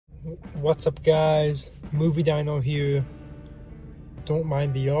What's up, guys? Movie Dino here. Don't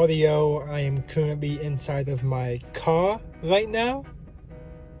mind the audio. I am currently inside of my car right now,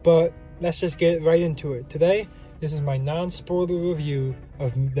 but let's just get right into it. Today, this is my non-spoiler review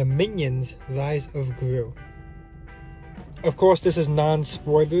of The Minions: Rise of Gru. Of course, this is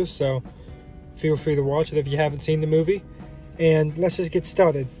non-spoiler, so feel free to watch it if you haven't seen the movie. And let's just get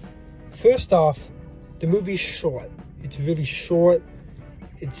started. First off, the movie's short. It's really short.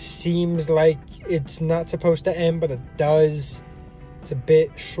 It seems like it's not supposed to end, but it does. It's a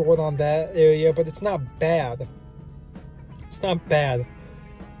bit short on that area, but it's not bad. It's not bad.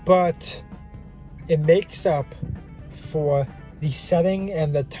 But it makes up for the setting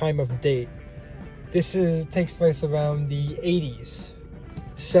and the time of date. This takes place around the 80s.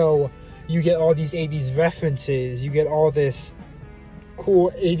 So you get all these 80s references. You get all this cool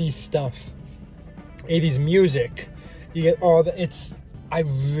 80s stuff. 80s music. You get all the... I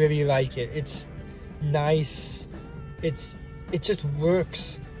really like it. It's nice. It just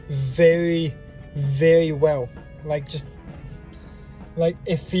works very, very well.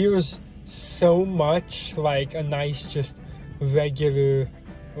 It feels so much like a nice, just regular,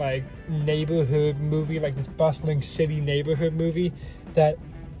 neighborhood movie, like this bustling city neighborhood movie, that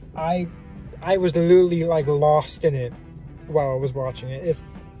I was literally lost in it while I was watching it.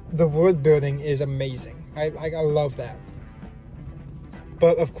 The word building is amazing. I love that.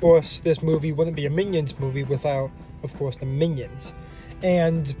 But of course, this movie wouldn't be a Minions movie without, of course, the Minions.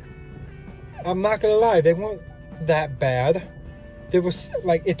 And I'm not gonna lie, they weren't that bad.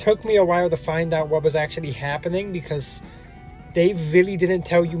 It took me a while to find out what was actually happening because they really didn't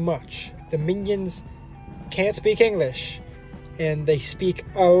tell you much. The Minions can't speak English, and they speak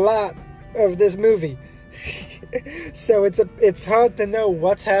a lot of this movie. So it's hard to know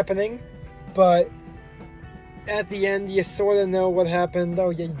what's happening, but at the end you sort of know what happened.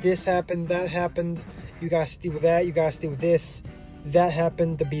 Oh yeah, this happened, that happened, you gotta steal that, you gotta steal this, that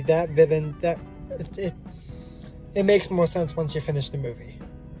happened to be that villain. That it makes more sense once you finish the movie,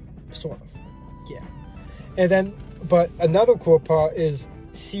 sort of. Yeah. And then, but another cool part is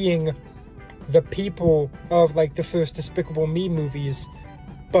seeing the people of the first Despicable Me movies,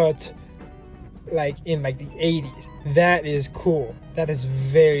 but in the 80s. That is cool. That is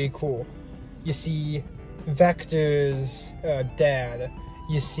very cool. You see Vector's dad.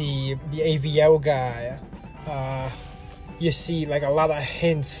 You see the AVL guy. You see a lot of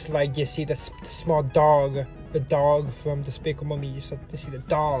hints. You see the small dog, the dog from Despicable Me. You see the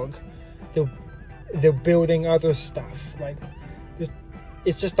dog. They're building other stuff.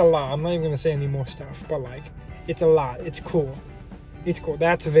 It's just a lot. I'm not even gonna say any more stuff, but it's a lot. It's cool. It's cool.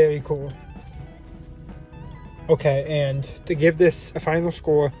 That's very cool. Okay, and to give this a final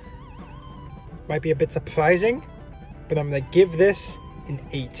score might be a bit surprising, but I'm gonna give this an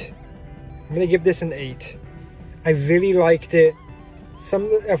 8. I'm gonna give this an 8. I really liked it.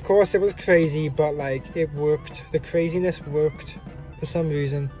 Of course, it was crazy, but it worked. The craziness worked for some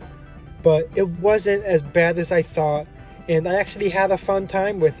reason, but it wasn't as bad as I thought, and I actually had a fun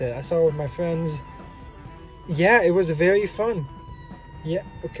time with it. I saw it with my friends. Yeah, it was very fun. Yeah,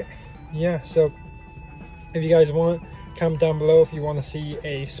 okay. Yeah, so if you guys want, comment down below if you want to see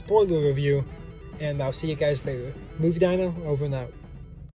a spoiler review, and I'll see you guys later. Movie Dino, over and out.